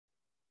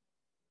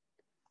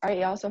All right,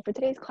 y'all, so for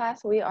today's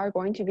class, we are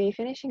going to be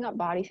finishing up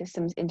body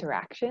systems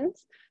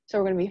interactions. So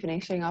we're going to be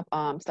finishing up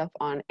stuff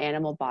on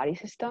animal body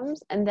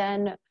systems, and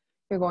then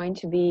you're going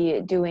to be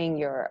doing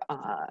your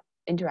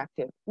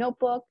interactive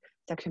notebook,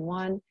 section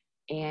 1,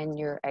 and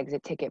your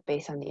exit ticket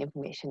based on the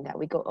information that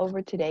we go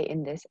over today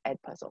in this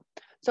Edpuzzle.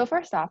 So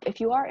first off, if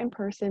you are in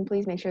person,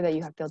 please make sure that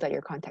you have filled out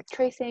your contact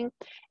tracing.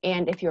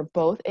 And if you're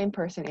both in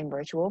person and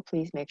virtual,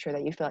 please make sure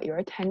that you fill out your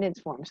attendance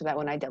form so that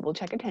when I double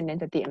check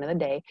attendance at the end of the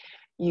day,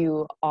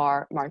 you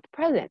are marked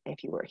present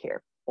if you were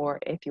here, or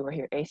if you were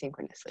here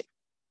asynchronously.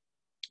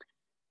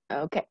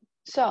 Okay,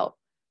 so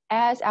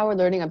as our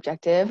learning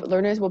objective,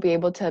 learners will be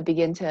able to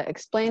begin to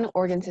explain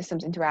organ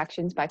systems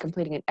interactions by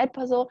completing an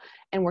Edpuzzle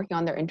and working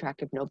on their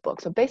interactive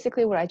notebook. So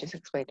basically what I just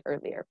explained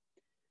earlier.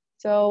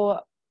 So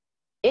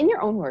in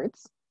your own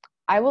words,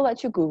 I will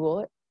let you Google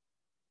it.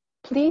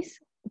 Please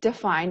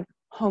define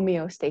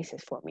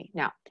homeostasis for me.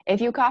 Now, if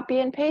you copy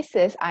and paste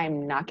this,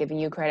 I'm not giving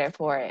you credit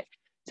for it.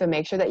 So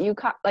make sure that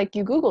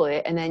you Google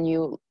it and then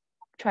you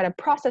try to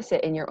process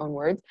it in your own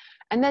words,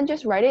 and then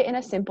just write it in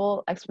a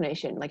simple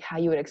explanation, like how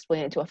you would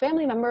explain it to a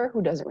family member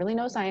who doesn't really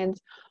know science,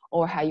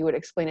 or how you would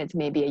explain it to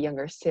maybe a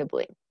younger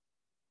sibling.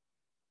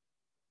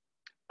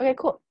 Okay,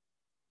 cool.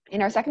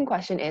 And our second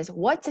question is,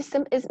 what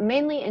system is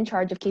mainly in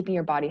charge of keeping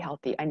your body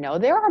healthy? I know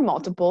there are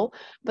multiple,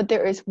 but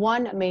there is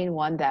one main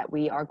one that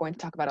we are going to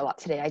talk about a lot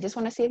today. I just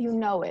want to see if you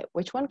know it.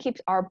 Which one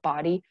keeps our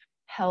body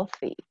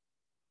healthy?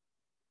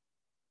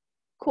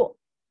 Cool.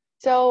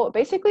 So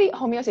basically,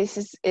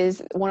 homeostasis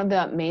is one of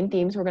the main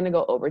themes we're going to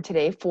go over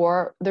today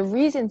for the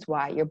reasons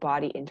why your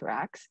body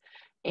interacts.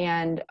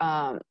 And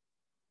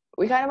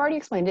we kind of already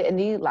explained it in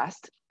the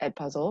last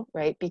Edpuzzle,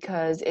 right?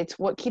 Because it's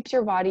what keeps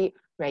your body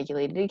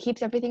regulated. It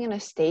keeps everything in a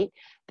state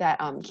that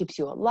keeps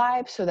you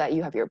alive, so that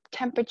you have your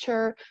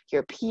temperature,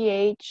 your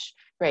pH,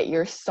 right?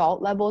 Your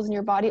salt levels in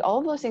your body. All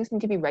of those things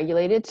need to be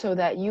regulated so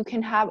that you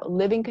can have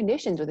living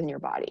conditions within your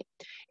body.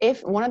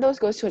 If one of those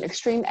goes to an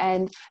extreme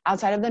end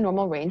outside of the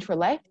normal range for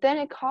life, then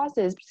it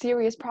causes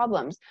serious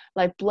problems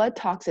like blood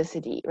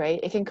toxicity, right?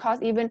 It can cause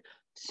even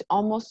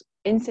almost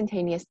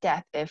instantaneous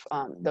death if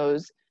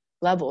those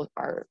levels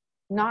are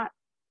not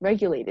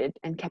regulated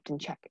and kept in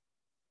check.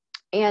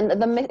 And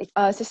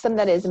the system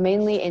that is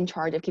mainly in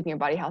charge of keeping your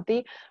body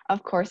healthy,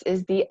 of course,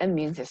 is the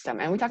immune system.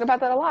 And we talk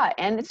about that a lot.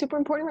 And it's super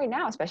important right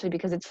now, especially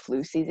because it's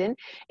flu season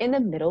in the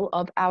middle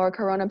of our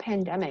corona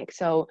pandemic.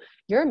 So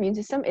your immune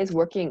system is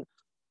working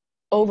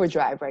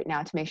overdrive right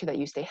now to make sure that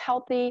you stay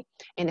healthy,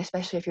 and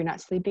especially if you're not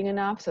sleeping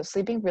enough. So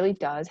sleeping really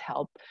does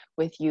help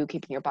with you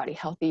keeping your body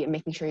healthy and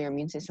making sure your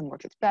immune system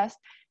works its best,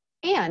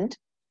 and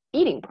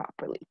eating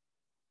properly.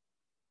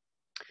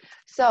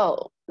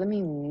 So let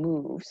me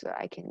move so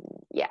I can,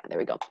 yeah, there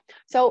we go.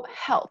 So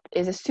health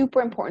is a super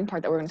important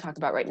part that we're going to talk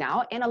about right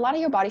now. And a lot of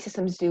your body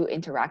systems do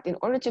interact in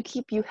order to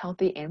keep you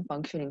healthy and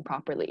functioning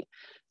properly.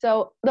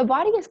 So the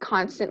body is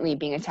constantly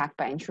being attacked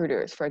by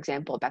intruders, for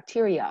example,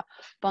 bacteria,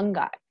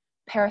 fungi,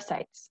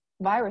 parasites,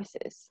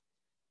 viruses.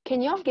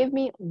 Can y'all give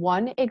me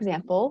one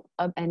example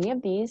of any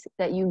of these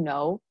that you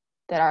know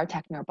that are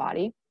attacking our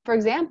body? For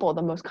example,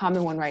 the most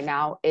common one right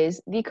now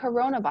is the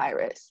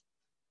coronavirus.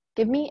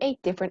 Give me a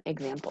different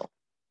example.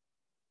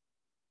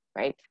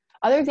 Right?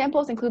 Other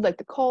examples include like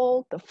the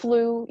cold, the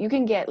flu. You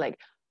can get like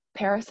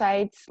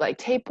parasites like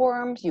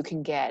tapeworms. You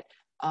can get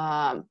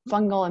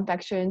fungal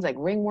infections like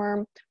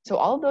ringworm. So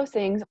all of those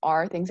things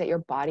are things that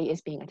your body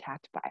is being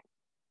attacked by.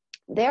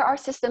 There are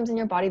systems in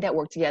your body that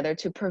work together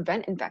to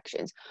prevent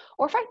infections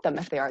or fight them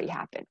if they already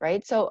happened,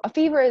 right? So a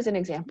fever is an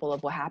example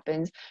of what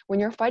happens when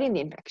you're fighting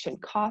the infection.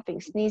 Coughing,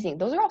 sneezing,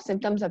 those are all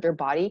symptoms of your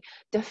body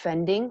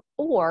defending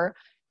or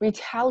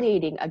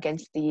retaliating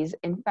against these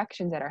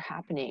infections that are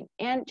happening.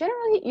 And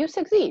generally you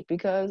succeed,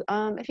 because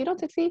if you don't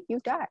succeed, you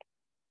die.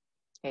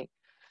 Okay.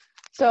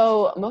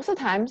 So most of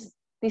the times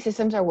these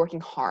systems are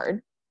working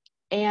hard.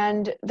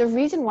 And the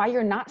reason why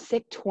you're not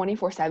sick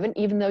 24/7,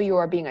 even though you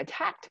are being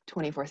attacked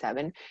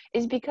 24/7,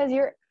 is because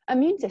your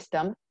immune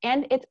system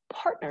and its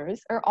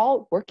partners are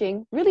all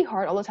working really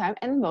hard all the time.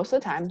 And most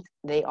of the times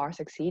they are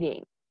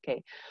succeeding.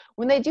 Okay.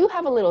 When they do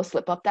have a little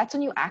slip up, that's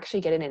when you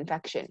actually get an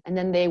infection, and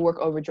then they work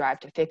overdrive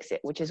to fix it,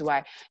 which is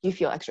why you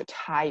feel extra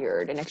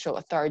tired and extra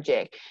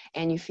lethargic,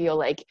 and you feel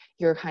like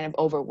you're kind of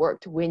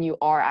overworked when you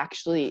are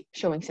actually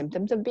showing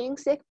symptoms of being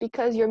sick,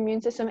 because your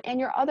immune system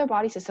and your other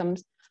body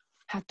systems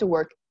have to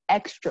work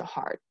extra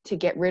hard to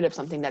get rid of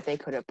something that they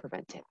could have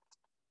prevented.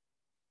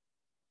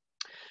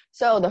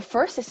 So the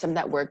first system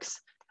that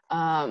works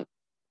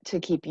to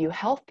keep you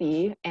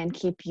healthy and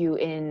keep you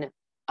in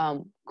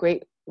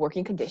great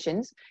working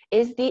conditions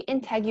is the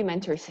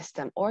integumentary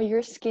system, or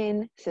your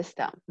skin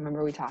system.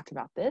 Remember, we talked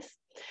about this.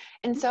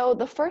 And so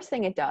the first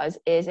thing it does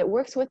is it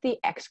works with the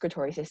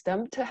excretory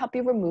system to help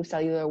you remove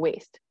cellular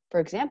waste. For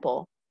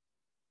example,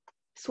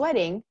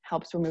 sweating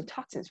helps remove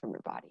toxins from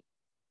your body,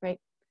 right?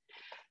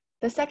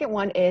 The second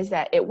one is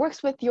that it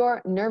works with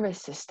your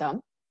nervous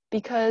system.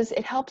 because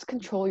it helps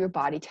control your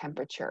body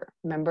temperature.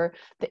 Remember,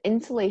 the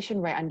insulation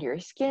right under your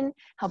skin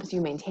helps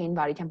you maintain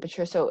body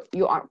temperature so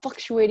you aren't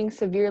fluctuating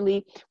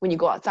severely. When you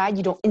go outside,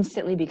 you don't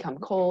instantly become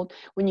cold.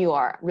 When you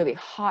are really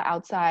hot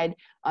outside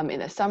in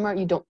the summer,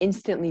 you don't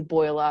instantly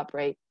boil up,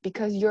 right?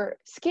 Because your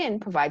skin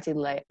provides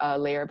a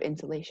layer of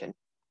insulation.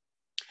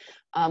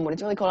 When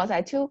it's really cold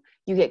outside too,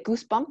 you get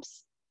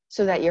goosebumps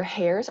so that your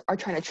hairs are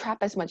trying to trap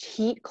as much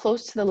heat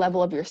close to the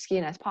level of your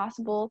skin as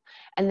possible.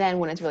 And then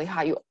when it's really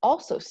hot, you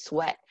also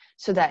sweat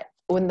so that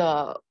when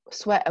the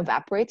sweat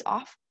evaporates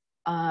off,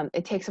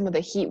 it takes some of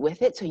the heat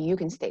with it so you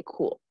can stay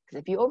cool.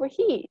 Because if you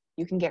overheat,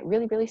 you can get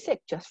really, really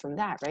sick just from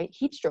that, right?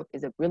 Heat stroke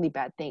is a really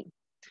bad thing.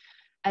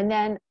 And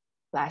then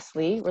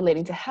lastly,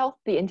 relating to health,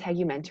 the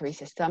integumentary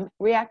system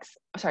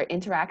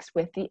interacts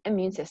with the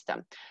immune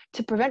system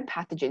to prevent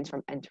pathogens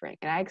from entering.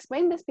 And I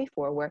explained this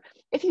before, where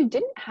if you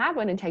didn't have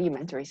an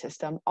integumentary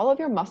system, all of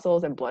your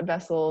muscles and blood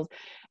vessels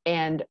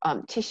and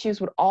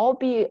tissues would all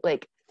be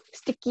like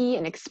sticky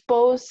and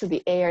exposed to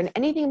the air, and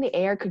anything in the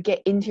air could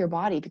get into your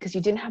body because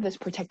you didn't have this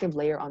protective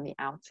layer on the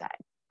outside.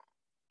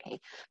 Okay,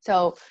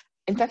 so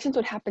infections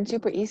would happen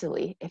super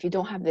easily if you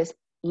don't have this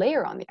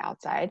layer on the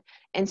outside,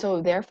 and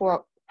so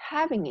therefore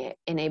having it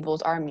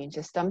enables our immune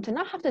system to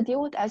not have to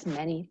deal with as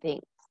many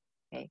things.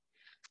 Okay,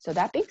 so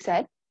that being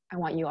said, I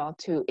want you all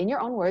to, in your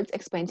own words,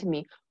 explain to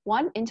me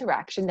one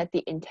interaction that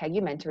the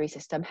integumentary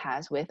system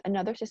has with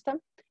another system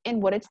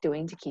and what it's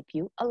doing to keep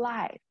you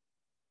alive.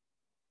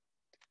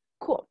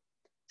 Cool.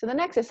 So the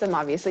next system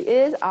obviously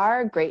is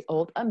our great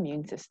old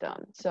immune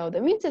system. So the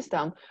immune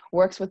system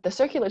works with the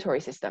circulatory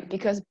system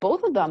because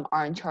both of them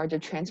are in charge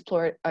of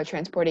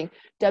transporting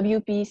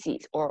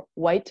WBCs, or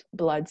white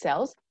blood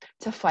cells,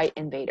 to fight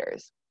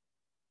invaders.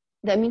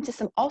 The immune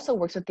system also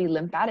works with the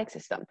lymphatic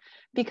system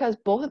because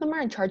both of them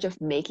are in charge of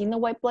making the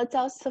white blood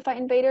cells to fight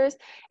invaders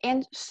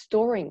and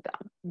storing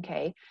them,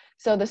 okay?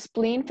 So the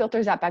spleen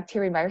filters out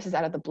bacteria and viruses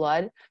out of the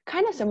blood,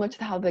 kind of similar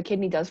to how the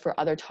kidney does for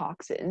other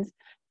toxins,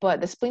 but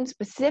the spleen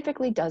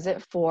specifically does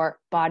it for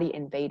body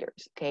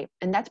invaders, okay?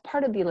 And that's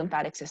part of the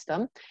lymphatic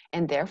system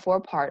and therefore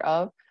part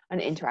of an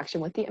interaction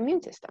with the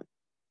immune system.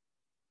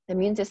 The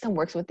immune system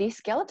works with the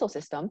skeletal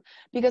system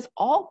because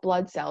all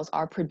blood cells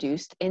are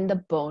produced in the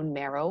bone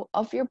marrow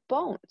of your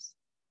bones,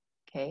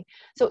 okay?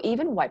 So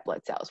even white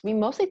blood cells, we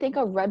mostly think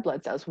of red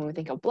blood cells when we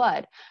think of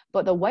blood,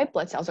 but the white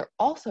blood cells are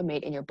also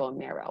made in your bone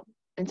marrow.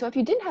 And so if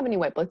you didn't have any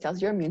white blood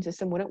cells, your immune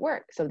system wouldn't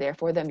work. So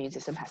therefore the immune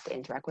system has to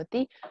interact with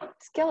the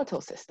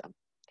skeletal system.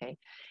 Okay.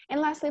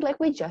 And lastly, like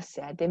we just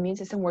said, the immune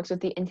system works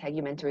with the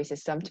integumentary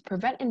system to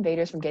prevent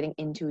invaders from getting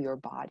into your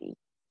body.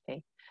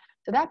 Okay.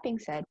 So that being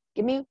said,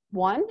 give me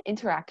one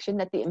interaction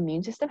that the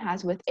immune system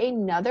has with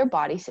another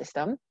body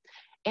system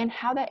and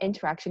how that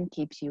interaction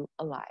keeps you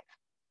alive.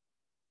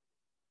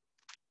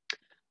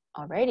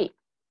 Alrighty.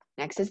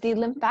 Next is the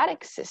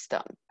lymphatic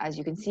system. As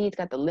you can see, it's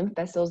got the lymph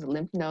vessels, the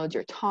lymph nodes,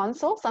 your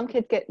tonsils. Some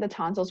kids get the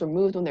tonsils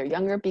removed when they're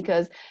younger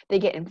because they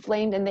get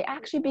inflamed and they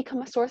actually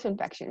become a source of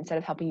infection instead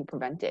of helping you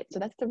prevent it. So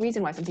that's the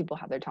reason why some people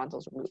have their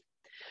tonsils removed.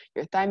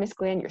 Your thymus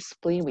gland, your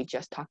spleen, we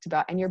just talked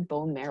about, and your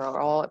bone marrow are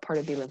all part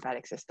of the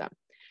lymphatic system.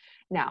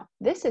 Now,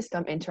 this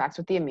system interacts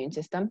with the immune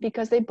system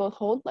because they both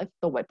hold like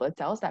the white blood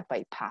cells that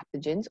fight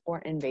pathogens or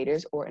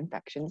invaders or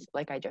infections,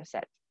 like I just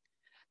said.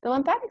 The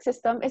lymphatic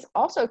system is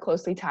also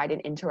closely tied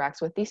and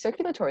interacts with the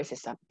circulatory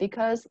system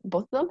because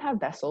both of them have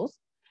vessels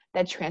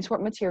that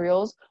transport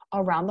materials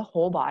around the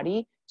whole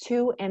body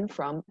to and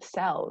from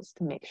cells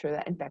to make sure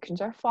that infections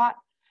are fought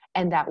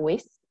and that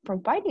waste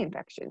from fighting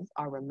infections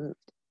are removed.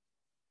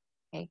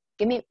 Okay,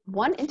 give me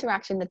one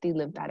interaction that the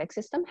lymphatic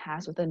system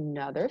has with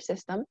another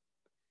system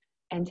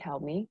and tell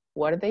me,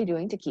 what are they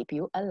doing to keep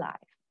you alive?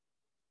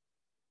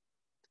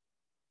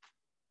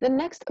 The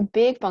next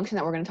big function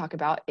that we're going to talk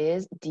about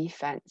is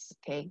defense,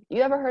 okay?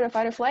 You ever heard of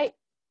fight or flight?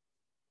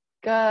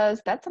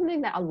 Because that's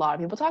something that a lot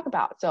of people talk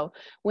about. So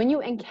when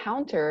you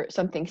encounter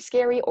something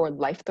scary or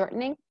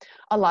life-threatening,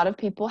 a lot of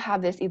people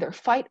have this either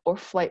fight or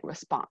flight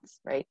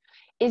response, right?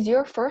 Is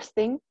your first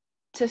thing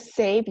to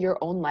save your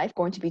own life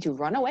going to be to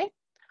run away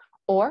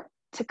or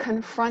to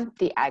confront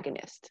the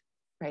agonist?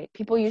 Right?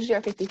 People usually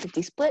are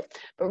 50-50 split,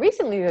 but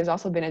recently there's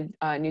also been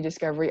a new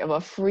discovery of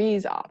a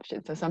freeze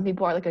option. So some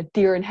people are like a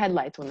deer in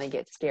headlights when they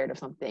get scared of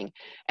something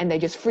and they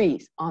just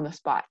freeze on the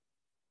spot.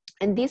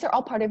 And these are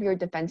all part of your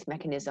defense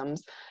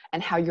mechanisms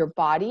and how your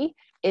body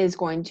is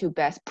going to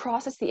best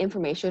process the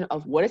information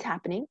of what is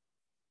happening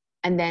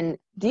and then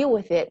deal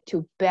with it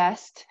to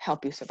best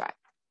help you survive,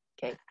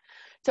 okay?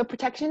 So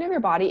protection of your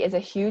body is a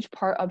huge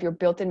part of your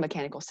built-in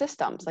mechanical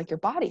systems, like your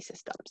body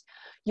systems.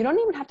 You don't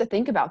even have to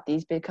think about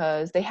these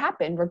because they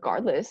happen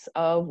regardless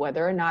of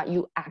whether or not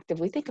you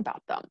actively think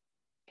about them,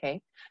 okay?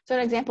 So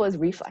an example is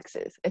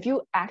reflexes. If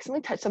you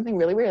accidentally touch something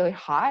really, really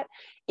hot,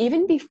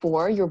 even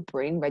before your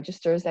brain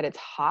registers that it's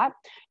hot,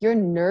 your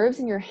nerves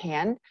in your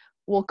hand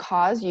will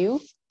cause you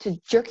to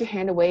jerk your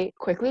hand away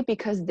quickly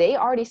because they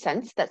already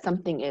sense that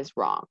something is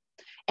wrong.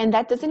 And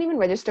that doesn't even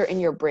register in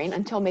your brain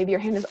until maybe your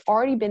hand has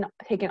already been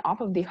taken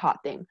off of the hot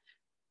thing,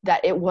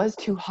 that it was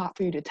too hot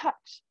for you to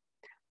touch.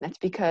 That's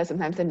because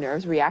sometimes the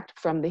nerves react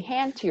from the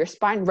hand to your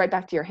spine right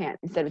back to your hand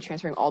instead of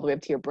transferring all the way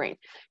up to your brain,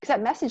 because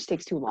that message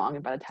takes too long,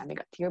 and by the time it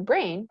got to your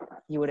brain,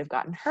 you would have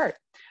gotten hurt.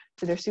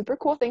 So there's super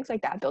cool things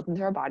like that built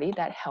into our body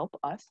that help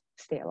us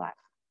stay alive.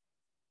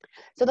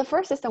 So the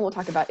first system we'll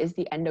talk about is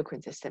the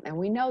endocrine system, and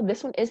we know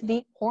this one is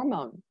the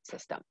hormone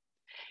system.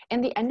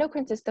 And the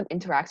endocrine system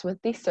interacts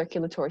with the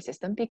circulatory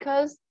system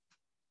because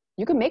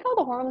you can make all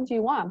the hormones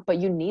you want, but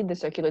you need the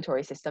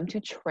circulatory system to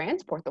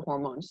transport the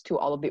hormones to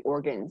all of the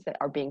organs that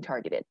are being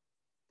targeted.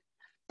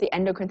 The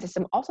endocrine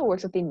system also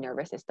works with the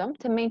nervous system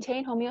to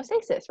maintain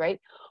homeostasis, right?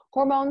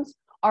 Hormones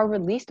are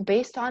released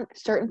based on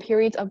certain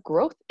periods of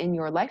growth in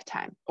your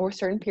lifetime or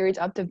certain periods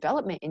of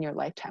development in your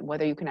lifetime,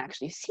 whether you can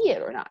actually see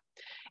it or not.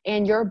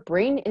 And your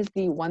brain is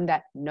the one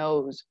that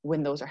knows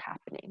when those are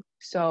happening.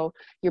 So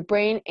your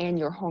brain and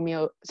your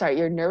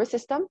nervous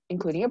system,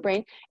 including your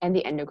brain, and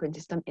the endocrine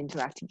system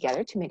interact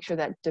together to make sure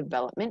that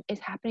development is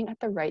happening at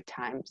the right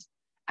times,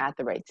 at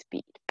the right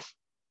speed.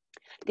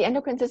 The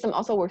endocrine system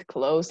also works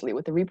closely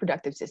with the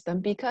reproductive system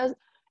because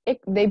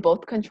they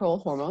both control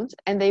hormones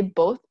and they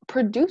both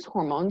produce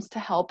hormones to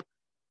help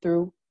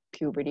through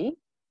puberty,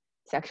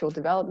 sexual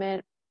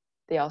development.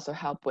 They also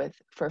help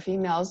for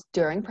females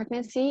during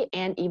pregnancy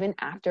and even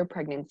after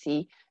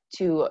pregnancy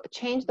to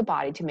change the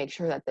body to make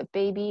sure that the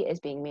baby is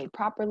being made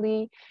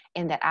properly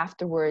and that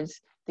afterwards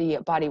the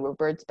body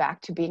reverts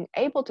back to being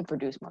able to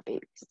produce more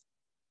babies.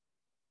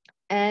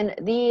 And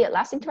the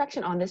last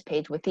interaction on this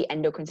page with the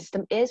endocrine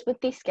system is with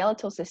the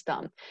skeletal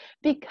system,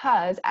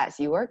 because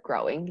as you are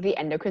growing, the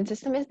endocrine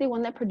system is the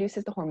one that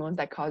produces the hormones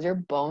that cause your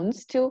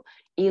bones to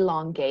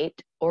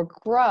elongate or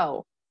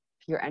grow.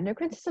 If your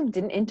endocrine system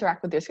didn't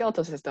interact with your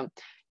skeletal system,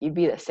 you'd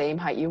be the same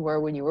height you were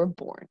when you were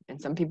born. And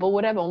some people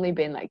would have only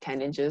been like 10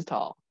 inches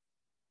tall.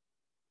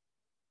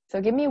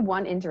 So give me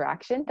one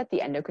interaction that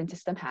the endocrine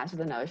system has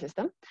with another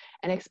system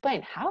and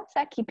explain how is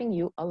that keeping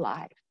you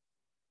alive.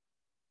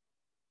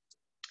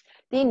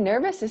 The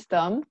nervous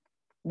system,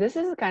 this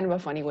is kind of a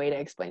funny way to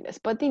explain this,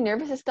 but the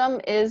nervous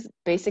system is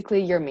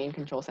basically your main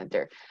control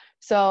center.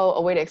 So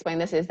a way to explain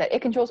this is that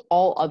it controls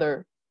all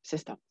other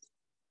systems.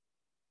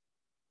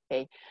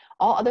 Okay,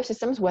 all other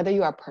systems, whether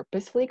you are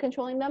purposefully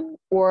controlling them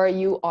or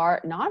you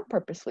are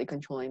non-purposefully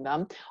controlling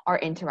them, are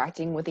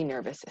interacting with the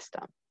nervous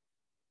system.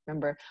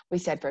 Remember, we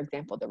said, for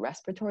example, the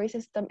respiratory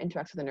system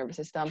interacts with the nervous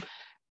system.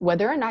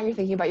 Whether or not you're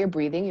thinking about your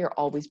breathing, you're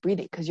always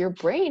breathing because your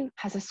brain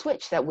has a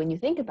switch that when you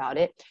think about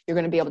it, you're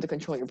going to be able to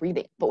control your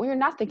breathing. But when you're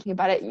not thinking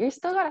about it, you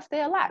still got to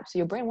stay alive. So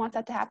your brain wants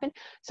that to happen.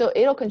 So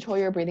it'll control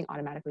your breathing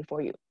automatically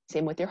for you.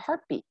 Same with your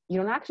heartbeat.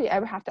 You don't actually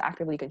ever have to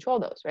actively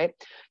control those, right?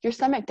 Your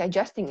stomach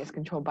digesting is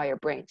controlled by your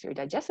brain. So your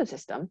digestive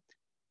system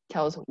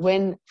tells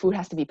when food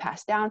has to be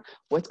passed down,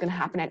 what's going to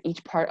happen at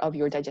each part of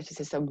your digestive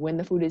system when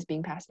the food is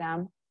being passed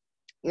down.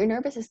 Your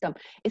nervous system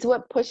is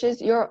what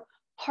pushes your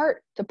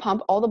heart to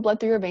pump all the blood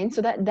through your veins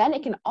so that then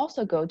it can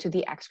also go to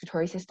the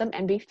excretory system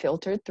and be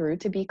filtered through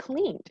to be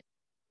cleaned,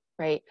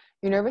 right?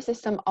 Your nervous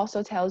system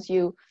also tells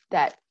you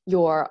that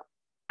your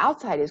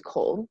outside is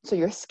cold, so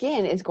your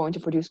skin is going to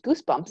produce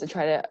goosebumps to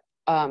try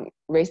to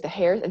raise the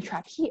hairs and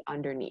trap heat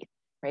underneath,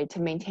 right? To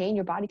maintain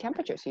your body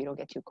temperature so you don't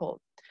get too cold.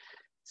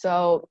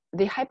 So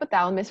the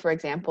hypothalamus, for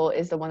example,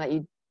 is the one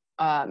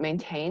that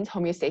maintains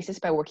homeostasis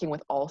by working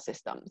with all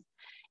systems.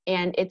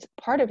 And it's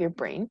part of your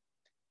brain.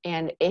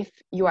 And if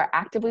you are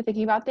actively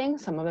thinking about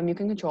things, some of them you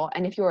can control.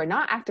 And if you are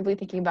not actively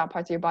thinking about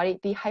parts of your body,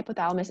 the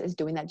hypothalamus is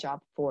doing that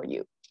job for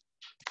you.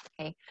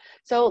 Okay.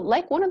 So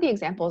like one of the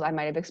examples I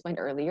might have explained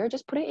earlier,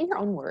 just put it in your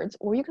own words,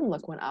 or you can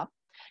look one up.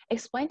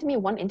 Explain to me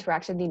one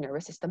interaction the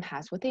nervous system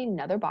has with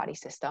another body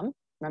system.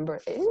 Remember,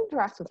 it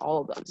interacts with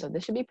all of them. So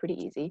this should be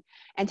pretty easy.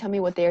 And tell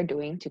me what they are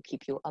doing to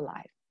keep you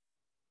alive.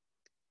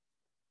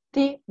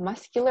 The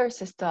muscular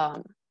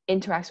system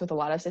interacts with a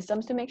lot of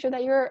systems to make sure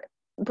that you're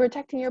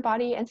protecting your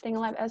body and staying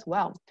alive as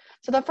well.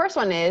 So the first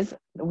one is,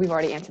 we've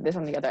already answered this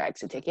on the other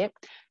exit ticket,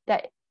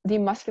 that the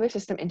muscular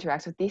system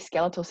interacts with the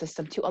skeletal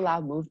system to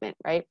allow movement,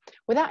 right?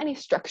 Without any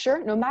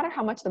structure, no matter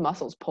how much the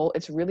muscles pull,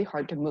 it's really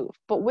hard to move.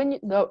 But when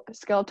the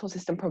skeletal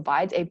system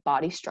provides a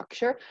body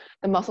structure,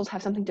 the muscles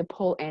have something to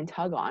pull and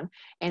tug on,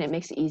 and it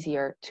makes it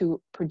easier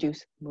to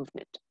produce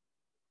movement.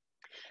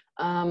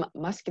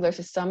 Muscular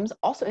systems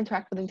also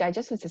interact with the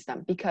digestive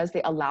system because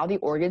they allow the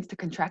organs to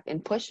contract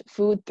and push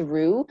food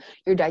through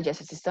your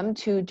digestive system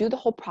to do the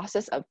whole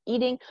process of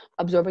eating,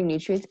 absorbing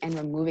nutrients, and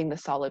removing the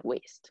solid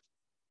waste.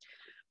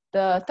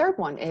 The third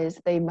one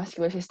is the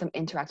muscular system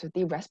interacts with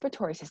the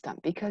respiratory system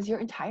because your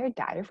entire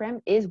diaphragm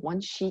is one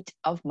sheet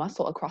of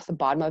muscle across the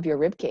bottom of your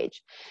rib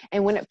cage.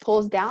 And when it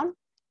pulls down,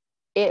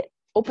 it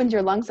opens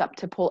your lungs up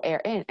to pull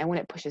air in. And when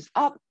it pushes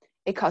up,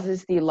 it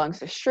causes the lungs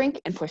to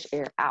shrink and push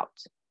air out.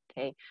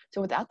 Okay,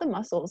 so without the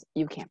muscles,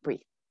 you can't breathe.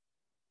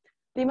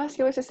 The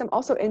muscular system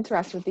also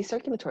interacts with the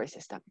circulatory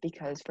system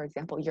because, for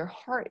example, your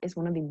heart is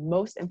one of the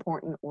most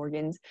important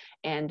organs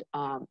and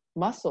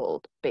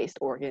muscle-based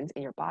organs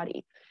in your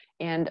body.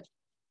 And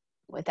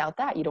without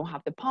that, you don't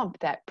have the pump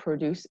that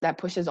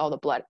pushes all the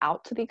blood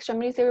out to the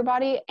extremities of your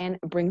body and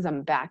brings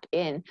them back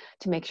in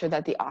to make sure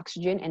that the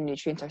oxygen and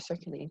nutrients are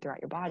circulating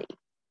throughout your body.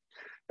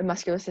 The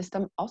muscular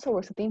system also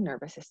works with the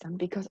nervous system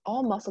because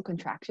all muscle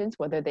contractions,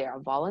 whether they are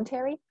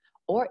voluntary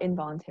or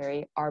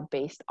involuntary, are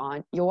based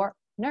on your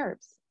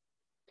nerves.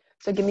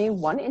 So give me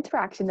one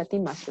interaction that the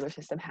muscular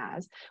system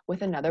has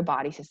with another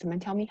body system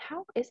and tell me,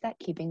 how is that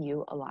keeping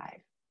you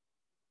alive?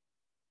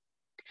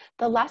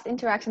 The last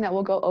interaction that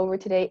we'll go over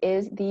today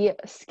is the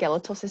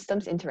skeletal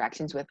system's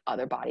interactions with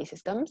other body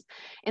systems.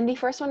 And the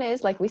first one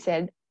is, like we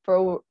said,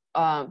 for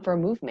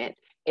movement,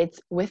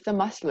 it's with the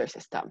muscular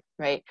system,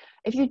 right?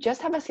 If you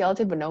just have a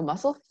skeleton but no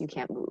muscle, you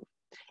can't move.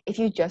 If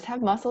you just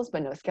have muscles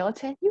but no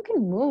skeleton, you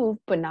can move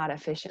but not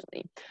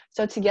efficiently.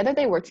 So together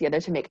they work together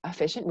to make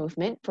efficient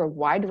movement for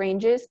wide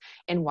ranges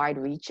and wide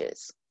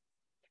reaches.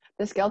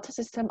 The skeletal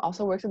system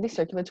also works with the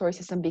circulatory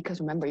system because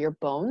remember, your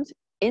bones,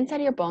 inside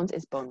of your bones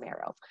is bone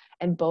marrow.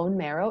 And bone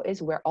marrow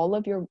is where all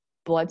of your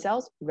blood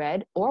cells,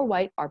 red or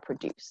white, are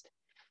produced.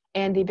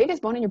 And the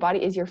biggest bone in your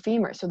body is your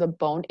femur, so the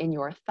bone in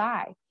your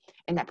thigh.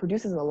 And that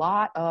produces a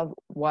lot of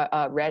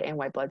red and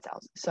white blood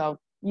cells. So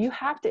you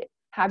have to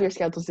have your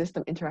skeletal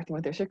system interacting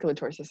with your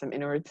circulatory system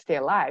in order to stay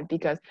alive,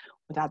 because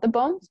without the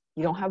bones,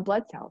 you don't have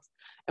blood cells.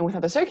 And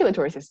without the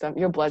circulatory system,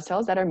 your blood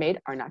cells that are made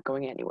are not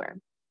going anywhere.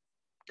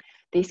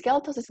 The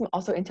skeletal system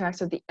also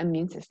interacts with the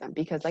immune system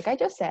because, like I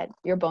just said,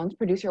 your bones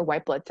produce your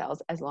white blood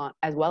cells as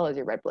well as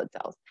your red blood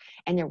cells.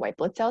 And your white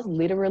blood cells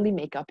literally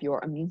make up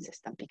your immune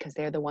system because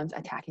they're the ones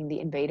attacking the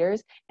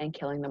invaders and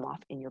killing them off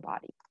in your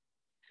body.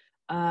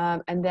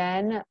 And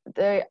then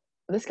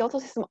the skeletal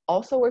system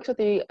also works with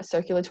the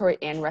circulatory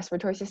and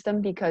respiratory system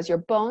because your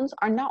bones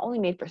are not only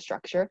made for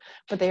structure,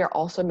 but they are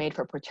also made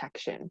for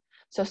protection.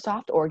 So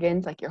soft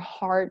organs like your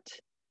heart,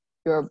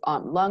 your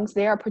lungs,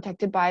 they are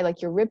protected by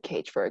like your rib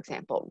cage, for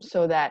example,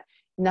 so that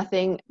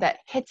nothing that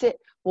hits it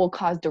will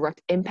cause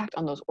direct impact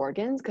on those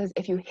organs, because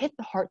if you hit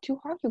the heart too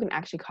hard, you can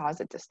actually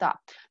cause it to stop.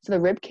 So the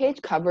rib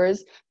cage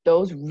covers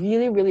those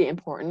really, really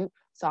important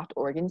soft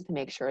organs to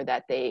make sure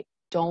that they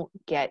don't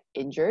get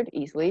injured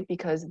easily,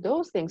 because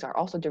those things are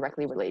also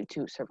directly related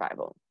to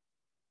survival.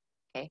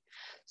 Okay,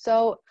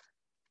 so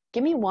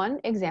give me one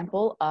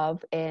example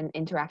of an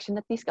interaction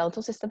that the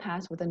skeletal system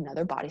has with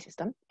another body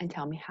system and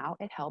tell me how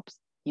it helps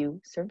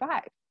you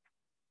survive.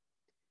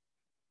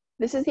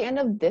 This is the end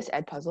of this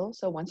Edpuzzle.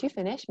 So once you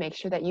finish, make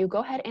sure that you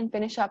go ahead and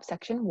finish up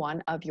section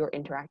 1 of your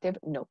interactive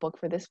notebook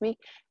for this week,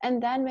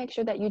 and then make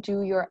sure that you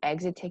do your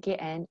exit ticket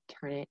and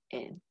turn it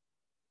in.